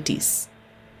abilities.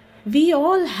 We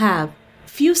all have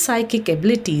few psychic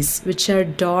abilities which are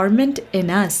dormant in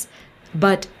us,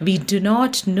 but we do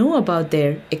not know about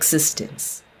their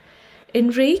existence.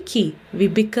 In Reiki, we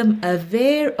become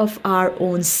aware of our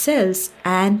own selves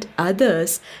and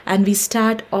others, and we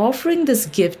start offering this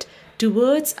gift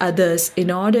towards others in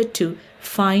order to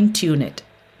fine-tune it.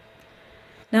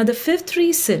 Now, the fifth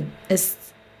reason is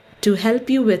to help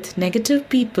you with negative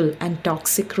people and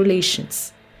toxic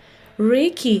relations.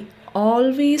 Reiki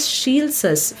always shields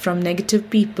us from negative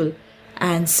people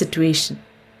and situation.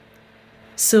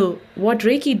 So, what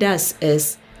Reiki does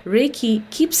is, Reiki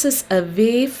keeps us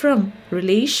away from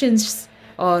relations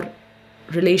or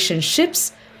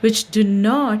relationships which do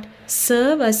not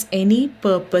serve us any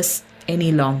purpose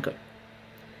any longer.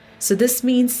 So this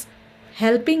means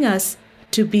helping us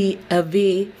to be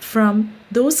away from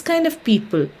those kind of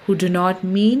people who do not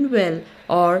mean well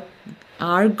or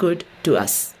are good to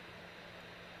us.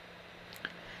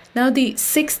 Now, the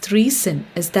sixth reason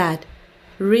is that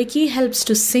Reiki helps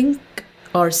to sync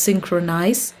or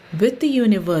synchronize with the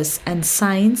universe and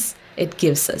signs it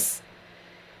gives us.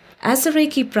 As a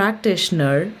Reiki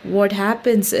practitioner, what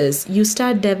happens is you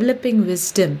start developing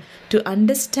wisdom to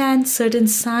understand certain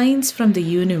signs from the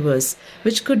universe,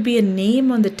 which could be a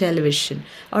name on the television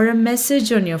or a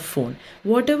message on your phone.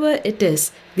 Whatever it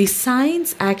is, the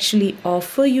signs actually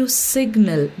offer you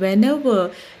signal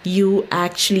whenever you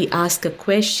actually ask a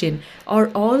question, or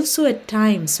also at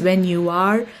times when you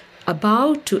are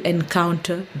about to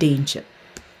encounter danger.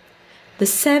 The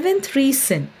seventh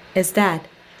reason is that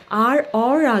our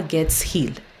aura gets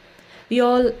healed. We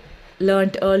all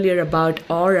learned earlier about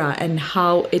aura and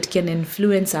how it can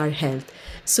influence our health.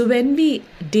 So when we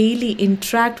daily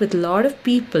interact with a lot of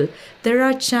people, there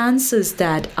are chances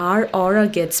that our aura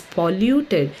gets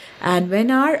polluted, and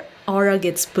when our aura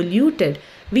gets polluted,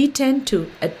 we tend to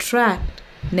attract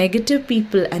negative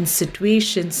people and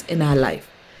situations in our life.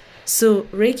 So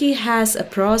Reiki has a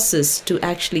process to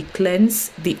actually cleanse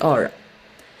the aura.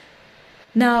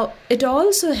 Now, it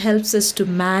also helps us to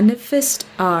manifest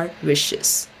our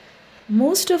wishes.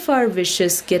 Most of our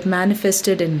wishes get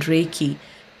manifested in Reiki,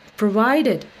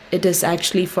 provided it is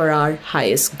actually for our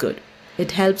highest good.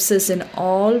 It helps us in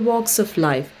all walks of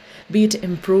life, be it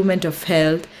improvement of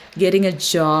health, getting a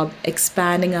job,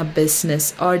 expanding our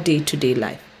business, or day-to-day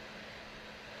life.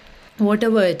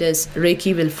 Whatever it is,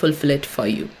 Reiki will fulfill it for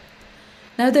you.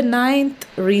 Now, the ninth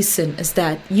reason is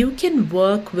that you can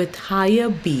work with higher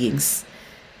beings.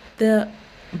 The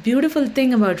beautiful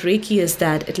thing about Reiki is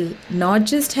that it will not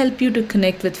just help you to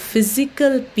connect with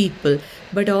physical people,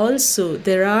 but also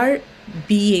there are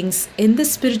beings in the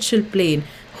spiritual plane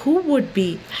who would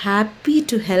be happy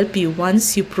to help you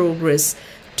once you progress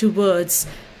towards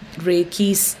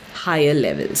Reiki's higher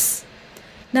levels.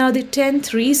 Now, the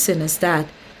 10th reason is that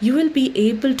you will be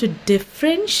able to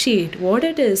differentiate what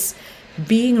it is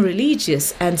being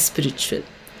religious and spiritual.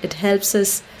 It helps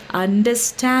us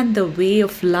understand the way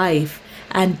of life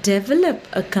and develop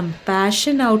a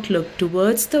compassion outlook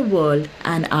towards the world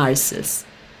and ourselves.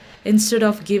 Instead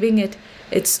of giving it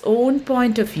its own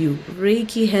point of view,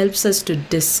 Reiki helps us to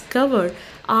discover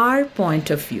our point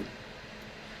of view.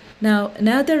 Now,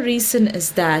 another reason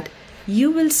is that you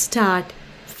will start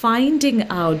finding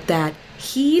out that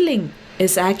healing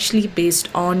is actually based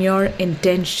on your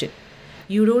intention.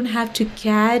 You don't have to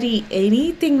carry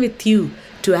anything with you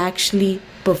to actually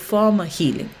perform a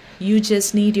healing. You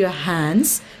just need your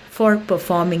hands for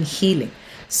performing healing.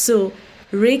 So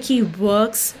Reiki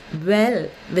works well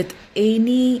with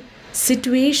any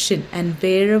situation and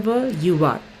wherever you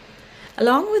are.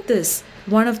 Along with this,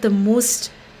 one of the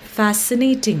most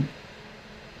fascinating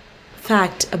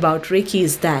fact about Reiki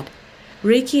is that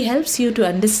Reiki helps you to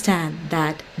understand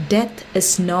that death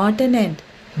is not an end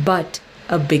but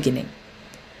a beginning.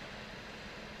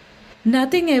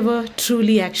 Nothing ever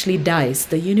truly actually dies.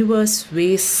 The universe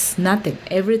wastes nothing.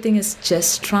 Everything is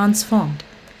just transformed.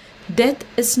 Death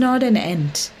is not an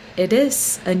end. It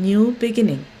is a new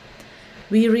beginning.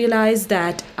 We realize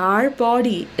that our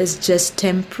body is just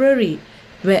temporary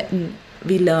when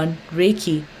we learn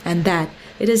Reiki, and that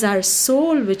it is our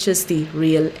soul which is the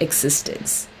real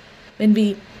existence. When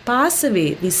we pass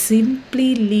away, we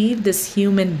simply leave this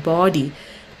human body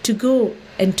to go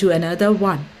into another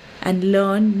one. and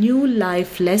learn new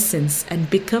life lessons and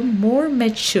become more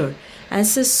mature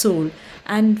as a soul.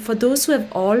 And for those who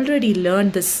have already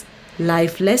learned this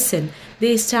life lesson,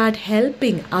 they start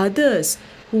helping others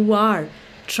who are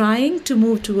trying to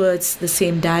move towards the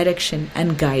same direction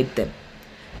and guide them.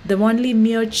 The only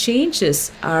mere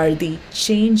changes are the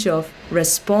change of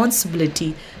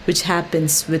responsibility which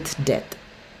happens with death.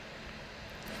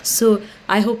 So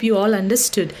I hope you all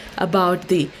understood about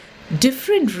the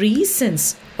different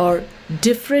reasons or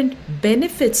different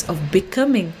benefits of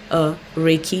becoming a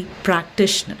Reiki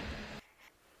practitioner.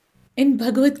 In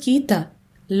Bhagavad Gita,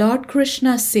 Lord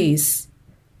Krishna says,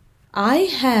 I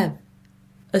have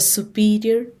a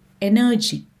superior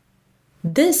energy.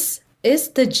 This is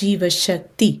the Jiva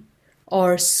Shakti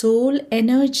or soul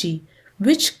energy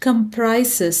which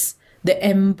comprises the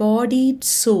embodied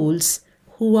souls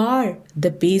who are the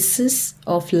basis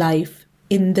of life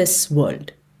in this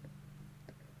world.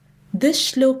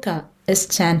 This shloka is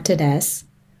chanted as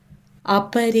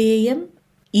Apareyam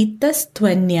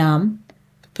itastvanyam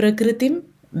prakritim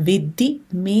vidhi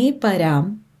me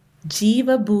param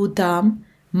jiva bhutam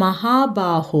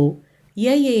mahabaho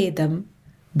yayedam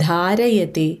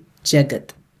dharayate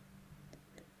jagat.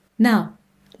 Now,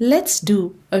 let's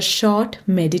do a short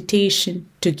meditation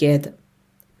together.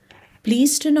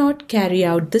 Please do not carry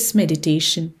out this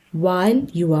meditation while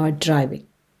you are driving.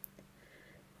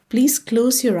 Please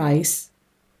close your eyes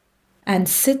and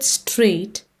sit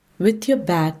straight with your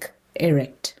back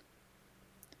erect.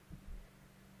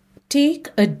 Take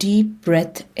a deep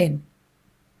breath in.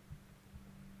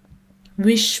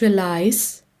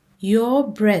 Visualize your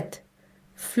breath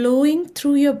flowing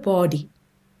through your body,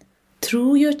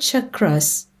 through your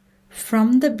chakras,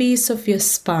 from the base of your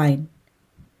spine,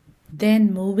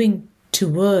 then moving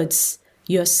towards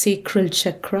your sacral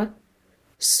chakra,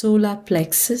 solar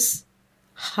plexus,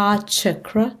 heart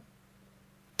chakra,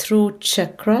 throat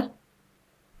chakra,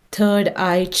 third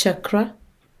eye chakra,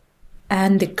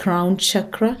 and the crown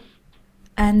chakra,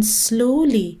 and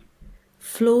slowly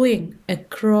flowing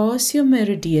across your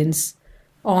meridians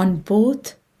on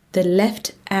both the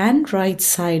left and right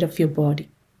side of your body.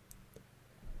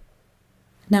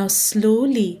 Now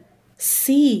slowly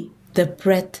see the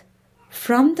breath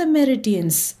from the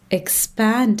meridians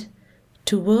expand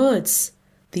towards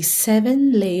the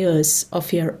 7 layers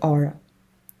of your aura.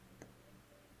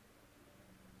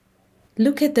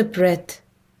 Look at the breath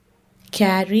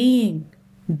carrying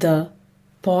the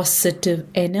positive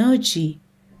energy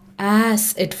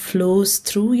as it flows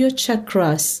through your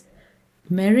chakras,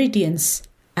 meridians,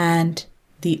 and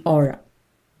the aura.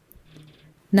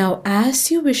 Now,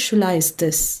 as you visualize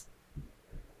this,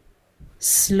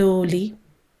 slowly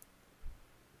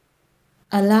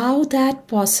allow that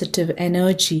positive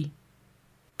energy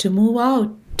to move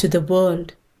out to the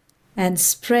world and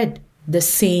spread the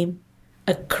same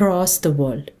across the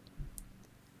world.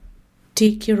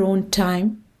 Take your own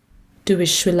time to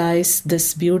visualize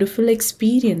this beautiful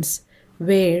experience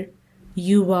where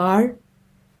you are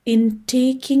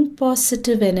intaking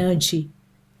positive energy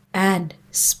and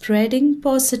spreading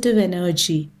positive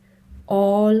energy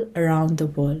all around the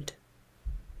world.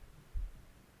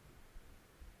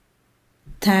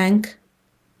 Thank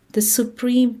the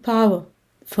Supreme Power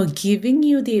for giving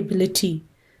you the ability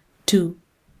to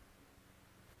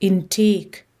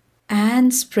intake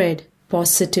and spread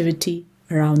positivity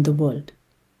around the world.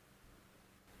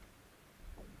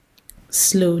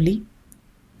 Slowly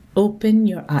open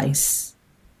your eyes.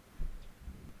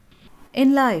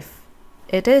 In life,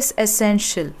 it is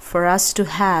essential for us to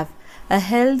have a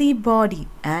healthy body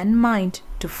and mind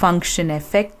to function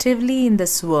effectively in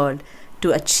this world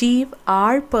to achieve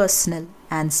our personal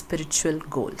and spiritual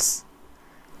goals.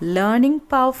 Learning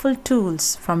powerful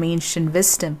tools from ancient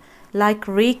wisdom like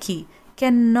Reiki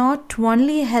can not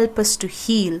only help us to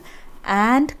heal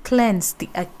and cleanse the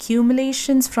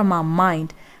accumulations from our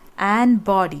mind and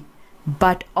body,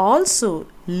 but also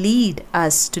lead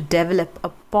us to develop a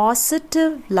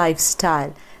positive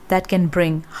lifestyle that can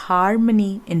bring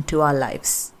harmony into our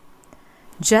lives.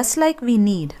 Just like we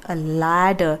need a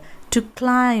ladder to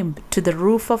climb to the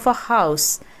roof of a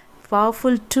house,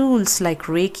 powerful tools like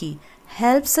Reiki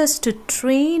helps us to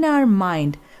train our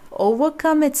mind,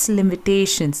 overcome its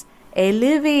limitations,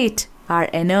 elevate our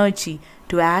energy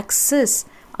to access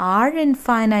our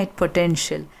infinite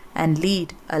potential and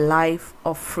lead a life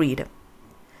of freedom.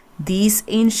 These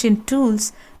ancient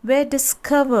tools were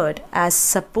discovered as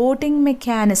supporting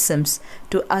mechanisms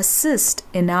to assist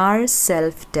in our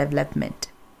self-development.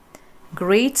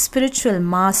 Great spiritual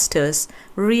masters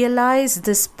realized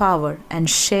this power and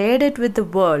shared it with the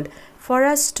world for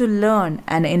us to learn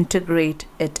and integrate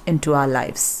it into our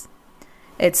lives.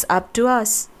 It's up to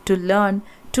us to learn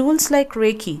tools like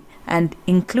Reiki and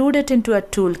include it into a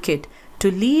toolkit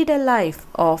to lead a life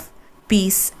of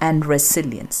peace and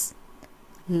resilience.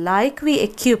 Like we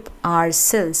equip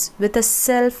ourselves with a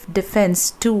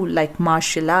self-defense tool like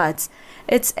martial arts,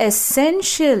 it's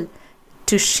essential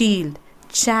to shield,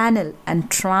 channel, and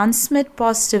transmit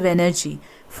positive energy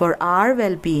for our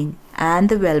well-being and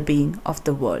the well-being of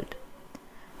the world.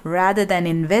 Rather than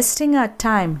investing our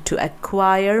time to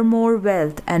acquire more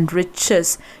wealth and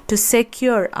riches to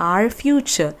secure our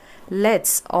future,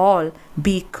 let's all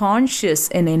be conscious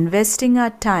in investing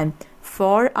our time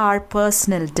for our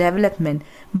personal development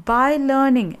by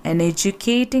learning and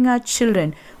educating our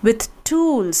children with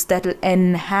tools that will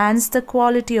enhance the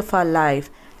quality of our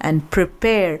life and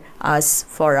prepare us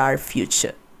for our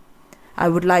future. I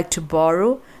would like to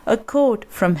borrow a quote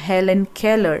from Helen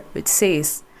Keller which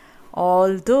says,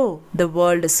 "Although the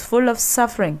world is full of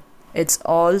suffering, it's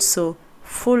also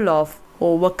full of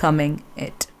overcoming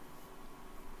it."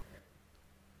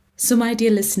 So, my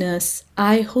dear listeners,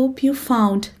 I hope you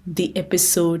found the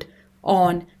episode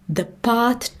on the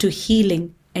path to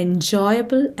healing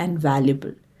enjoyable and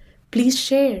valuable. Please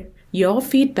share your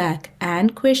feedback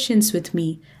and questions with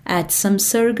me at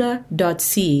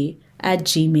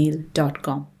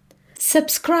samsarga.ca@gmail.com.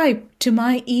 Subscribe to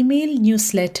my email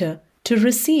newsletter to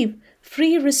receive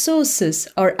free resources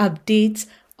or updates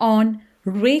on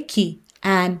Reiki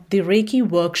and the Reiki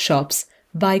workshops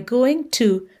by going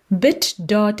to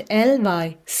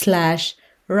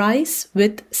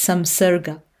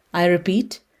bit.ly/risewithsamsarga. I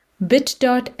repeat,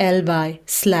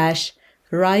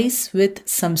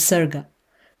 bit.ly/risewithsamsarga.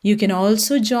 You can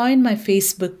also join my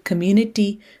Facebook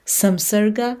community,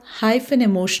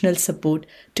 Samsarga-Emotional Support,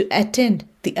 to attend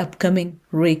the upcoming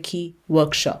Reiki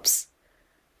workshops.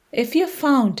 If you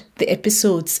found the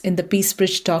episodes in the Peace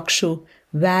Bridge Talk Show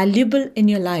valuable in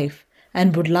your life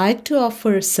and would like to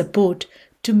offer support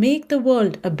to make the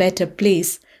world a better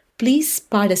place, please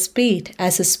participate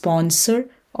as a sponsor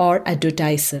or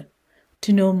advertiser.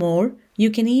 To know more,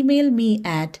 you can email me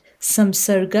at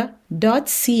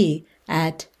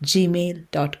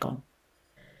samsarga.ca@gmail.com.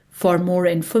 For more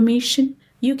information,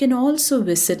 you can also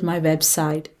visit my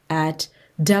website at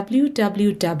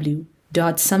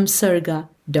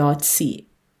www.samsarga.ca.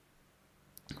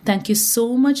 Thank you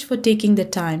so much for taking the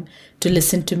time to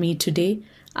listen to me today.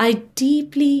 I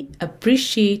deeply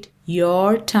appreciate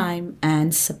your time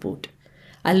and support.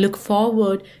 I look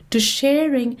forward to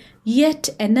sharing yet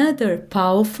another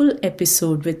powerful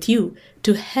episode with you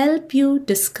to help you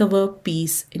discover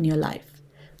peace in your life.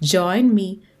 Join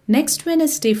me next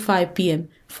Wednesday 5 p.m.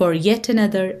 for yet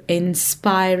another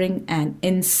inspiring and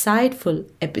insightful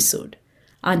episode.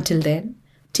 Until then,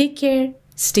 take care,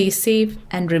 stay safe,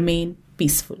 and remain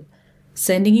peaceful.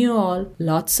 Sending you all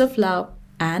lots of love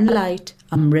and light,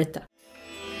 Amrita.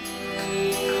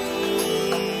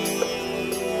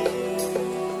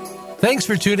 Thanks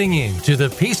for tuning in to the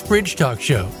Peace Bridge Talk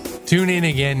Show. Tune in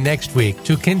again next week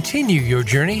to continue your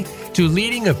journey to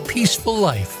leading a peaceful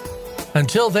life.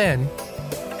 Until then,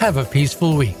 have a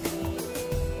peaceful week.